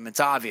write about them. It's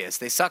obvious.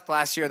 They sucked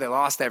last year. They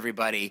lost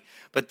everybody.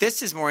 But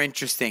this is more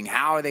interesting.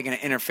 How are they going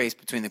to interface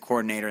between the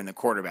coordinator and the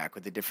quarterback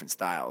with the different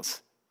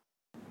styles?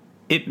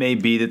 It may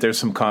be that there's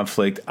some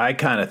conflict. I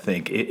kind of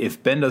think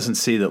if Ben doesn't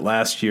see that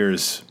last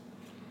year's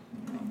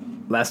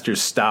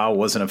style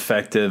wasn't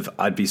effective,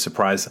 I'd be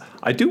surprised.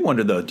 I do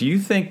wonder, though, do you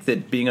think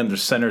that being under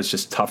center is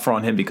just tougher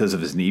on him because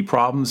of his knee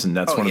problems, and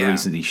that's one of the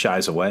reasons he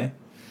shies away?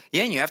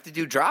 Yeah, and you have to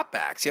do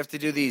dropbacks. You have to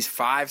do these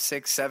 5,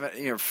 6,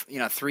 7,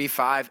 3,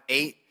 5,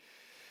 8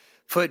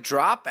 foot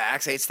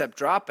dropbacks, 8-step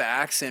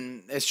dropbacks,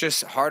 and it's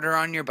just harder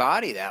on your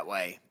body that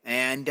way.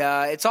 And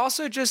it's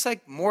also just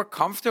like more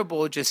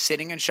comfortable just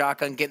sitting in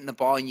shotgun, getting the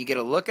ball, and you get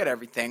a look at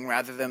everything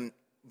rather than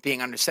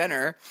being under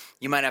center.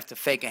 You might have to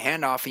fake a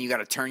handoff, and you got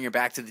to turn your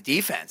back to the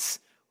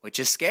defense, which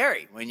is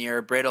scary when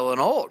you're brittle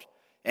and old.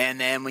 And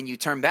then when you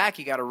turn back,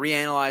 you got to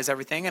reanalyze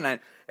everything. And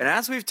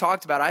as we've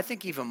talked about, I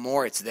think even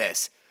more it's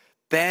this.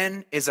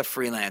 Ben is a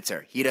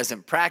freelancer. He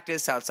doesn't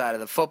practice outside of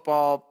the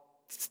football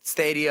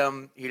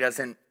stadium. He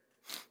doesn't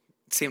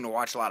seem to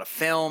watch a lot of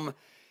film.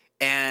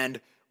 And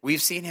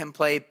we've seen him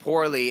play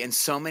poorly in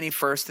so many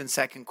first and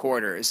second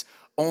quarters,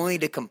 only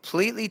to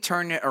completely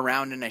turn it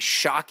around in a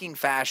shocking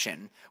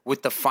fashion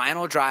with the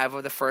final drive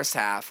of the first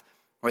half,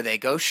 where they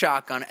go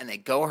shotgun and they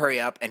go hurry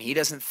up, and he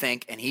doesn't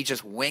think, and he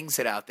just wings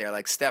it out there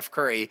like Steph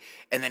Curry,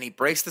 and then he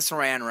breaks the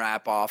saran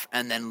wrap off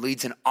and then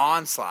leads an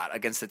onslaught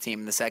against the team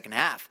in the second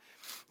half.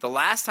 The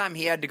last time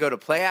he had to go to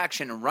play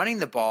action and running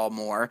the ball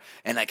more,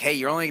 and like, hey,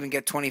 you're only going to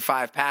get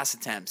 25 pass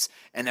attempts,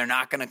 and they're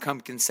not going to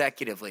come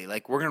consecutively.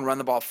 Like, we're going to run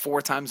the ball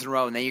 4 times in a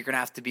row, and then you're going to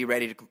have to be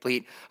ready to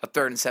complete a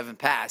 3rd and 7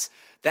 pass.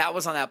 That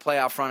was on that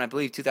playoff run, I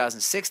believe,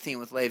 2016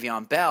 with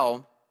Le'Veon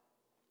Bell,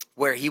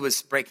 where he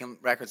was breaking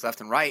records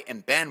left and right,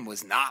 and Ben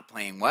was not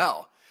playing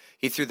well.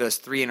 He threw those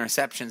 3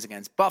 interceptions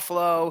against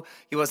Buffalo.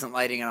 He wasn't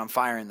lighting it on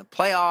fire in the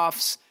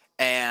playoffs.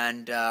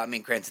 And,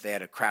 granted, they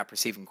had a crap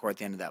receiving core at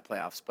the end of that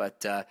playoffs,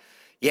 but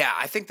yeah,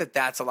 I think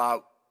that's a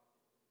lot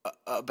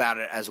about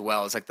it as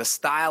well. It's like the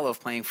style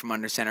of playing from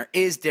under center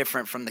is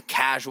different from the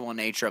casual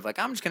nature of like,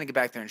 I'm just going to get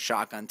back there and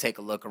shotgun, take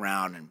a look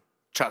around, and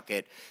chuck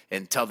it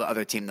and tell the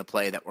other team the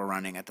play that we're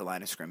running at the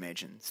line of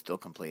scrimmage and still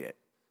complete it.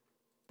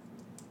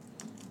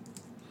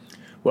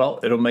 Well,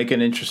 it'll make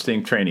an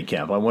interesting training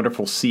camp. I wonder if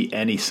we'll see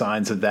any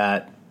signs of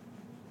that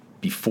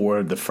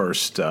before the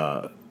first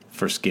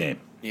game.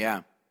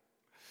 Yeah.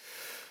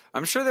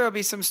 I'm sure there will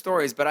be some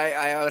stories, but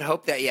I would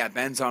hope that,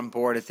 Ben's on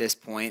board at this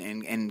point.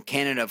 And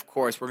Canada, of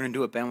course, we're going to do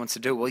what Ben wants to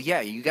do. Well,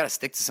 yeah, you got to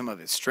stick to some of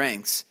his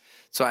strengths.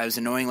 So I was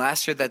annoying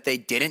last year that they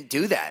didn't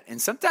do that.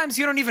 And sometimes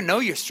you don't even know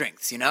your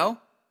strengths, you know?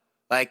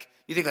 Like,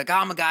 you think, like, oh,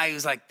 I'm a guy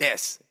who's like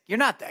this. You're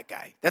not that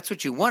guy. That's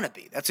what you want to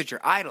be. That's what your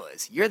idol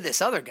is. You're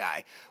this other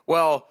guy.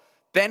 Well,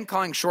 Ben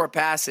calling short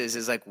passes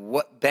is like,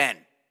 what, Ben?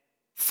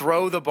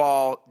 Throw the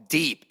ball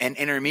deep and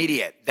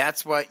intermediate.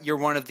 That's what you're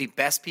one of the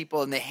best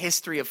people in the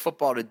history of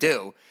football to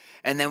do.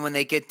 And then when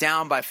they get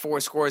down by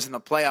 4 scores in the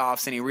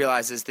playoffs and he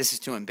realizes this is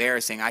too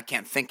embarrassing, I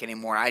can't think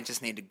anymore, I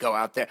just need to go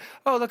out there.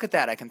 Oh, look at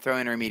that. I can throw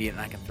intermediate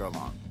and I can throw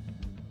long.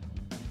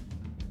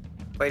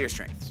 Play to your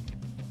strengths.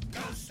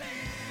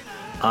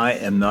 I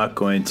am not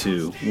going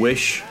to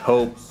wish,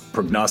 hope,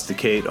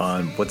 prognosticate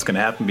on what's going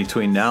to happen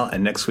between now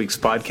and next week's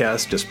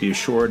podcast. Just be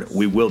assured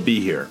we will be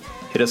here.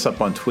 Hit us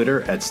up on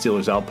Twitter at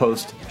Steelers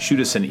Outpost. Shoot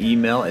us an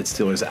email at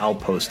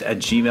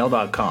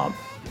SteelersOutpost@gmail.com.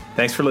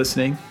 Thanks for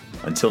listening.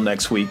 Until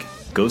next week,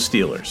 go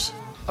Steelers.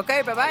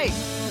 Okay, bye-bye.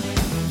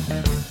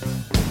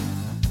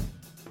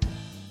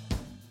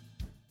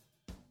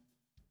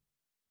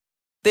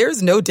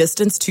 There's no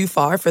distance too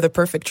far for the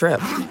perfect trip.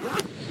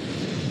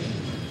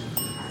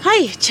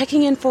 Hi,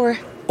 checking in for...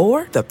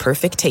 Or the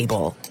perfect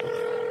table.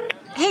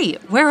 Hey,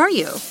 where are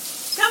you?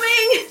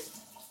 Coming!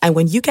 And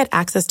when you get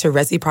access to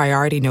Resi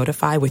Priority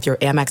Notify with your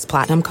Amex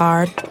Platinum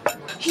card...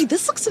 Hey,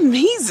 this looks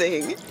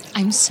amazing.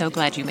 I'm so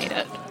glad you made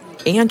it.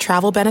 And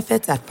travel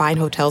benefits at fine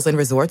hotels and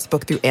resorts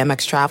booked through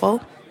Amex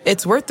Travel,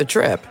 it's worth the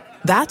trip.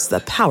 That's the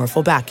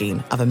powerful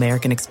backing of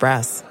American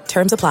Express.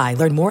 Terms apply.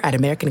 Learn more at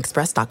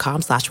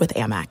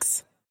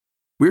americanexpress.com/withAmex.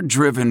 We're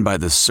driven by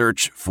the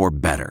search for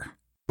better.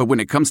 But when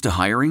it comes to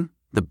hiring,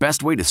 the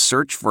best way to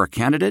search for a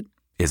candidate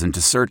isn't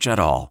to search at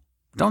all.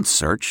 Don't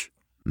search.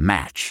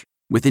 Match.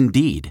 With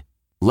Indeed.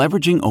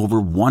 Leveraging over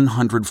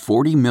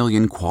 140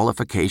 million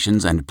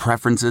qualifications and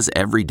preferences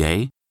every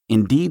day,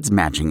 Indeed's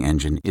matching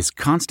engine is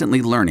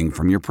constantly learning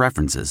from your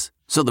preferences.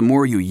 So the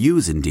more you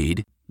use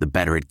Indeed, the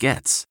better it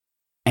gets.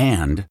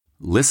 And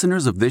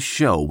listeners of this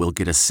show will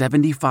get a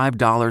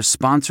 $75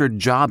 sponsored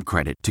job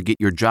credit to get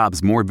your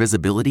jobs more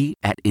visibility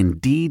at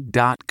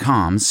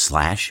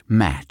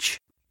Indeed.com/match.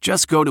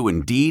 Just go to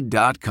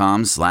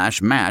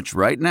Indeed.com/match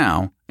right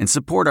now and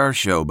support our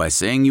show by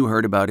saying you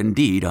heard about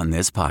Indeed on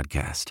this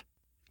podcast.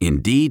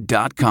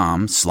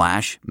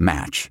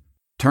 Indeed.com/match.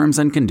 Terms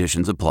and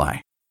conditions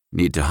apply.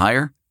 Need to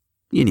hire?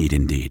 You need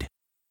Indeed.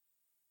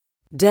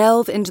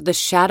 Delve into the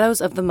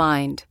shadows of the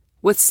mind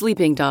with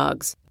Sleeping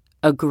Dogs,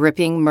 a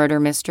gripping murder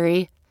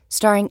mystery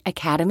starring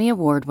Academy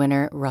Award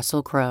winner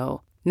Russell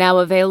Crowe. Now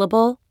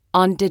available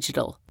on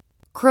digital.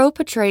 Crowe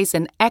portrays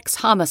an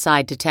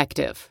ex-homicide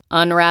detective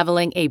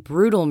unraveling a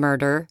brutal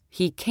murder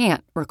he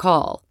can't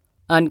recall.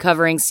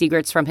 Uncovering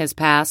secrets from his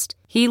past,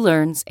 he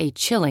learns a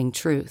chilling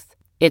truth.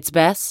 It's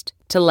best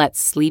to let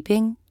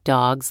sleeping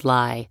dogs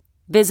lie.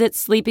 Visit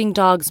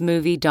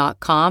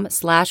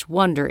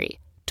sleepingdogsmovie.com/Wondery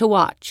to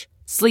watch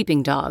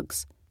Sleeping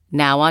Dogs,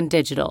 now on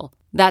digital.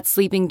 That's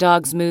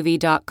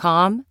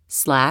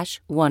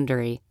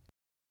sleepingdogsmovie.com/Wondery.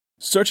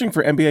 Searching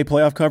for NBA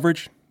playoff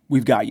coverage?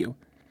 We've got you.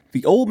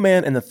 The Old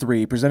Man and the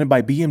Three, presented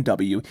by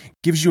BMW,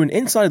 gives you an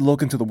inside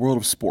look into the world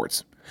of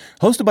sports.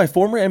 Hosted by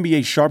former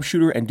NBA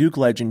sharpshooter and Duke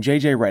legend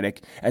J.J. Redick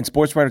and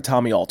sports writer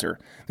Tommy Alter,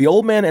 The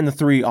Old Man and the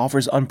Three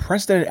offers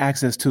unprecedented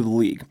access to the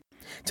league.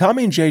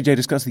 Tommy and JJ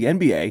discuss the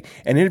NBA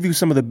and interview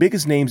some of the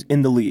biggest names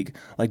in the league,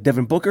 like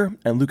Devin Booker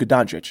and Luka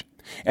Doncic.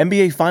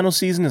 NBA final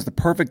season is the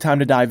perfect time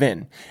to dive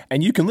in,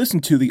 and you can listen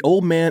to The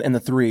Old Man and the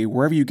Three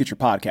wherever you get your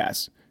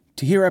podcasts.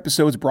 To hear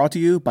episodes brought to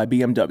you by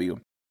BMW.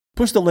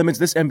 Push the limits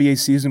this NBA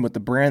season with the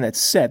brand that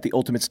set the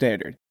ultimate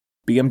standard.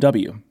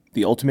 BMW,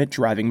 the ultimate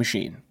driving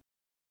machine.